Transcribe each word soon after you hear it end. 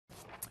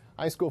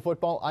High school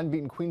football,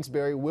 unbeaten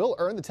Queensberry will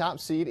earn the top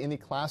seed in the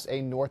Class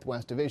A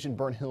Northwest Division.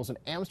 Burnt Hills and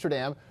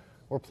Amsterdam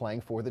were playing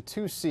for the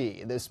 2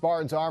 seed. The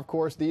Spartans are, of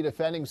course, the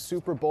defending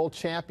Super Bowl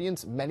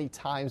champions many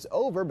times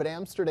over, but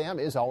Amsterdam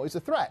is always a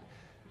threat.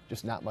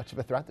 Just not much of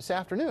a threat this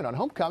afternoon. On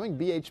homecoming,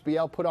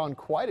 BHBL put on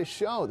quite a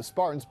show. The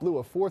Spartans blew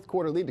a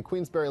fourth-quarter lead to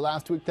Queensberry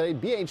last week. Today,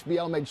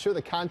 BHBL made sure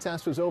the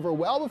contest was over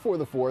well before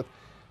the fourth.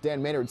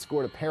 Dan Maynard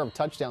scored a pair of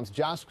touchdowns.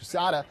 Josh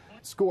Quesada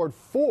scored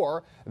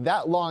 4.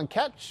 That long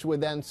catch would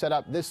then set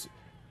up this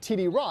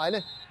TD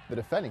run. The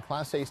defending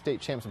Class A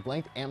state champs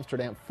blanked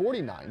Amsterdam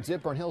 49.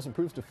 Burnt Hills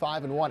improves to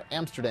 5-1.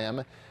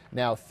 Amsterdam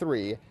now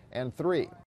 3-3.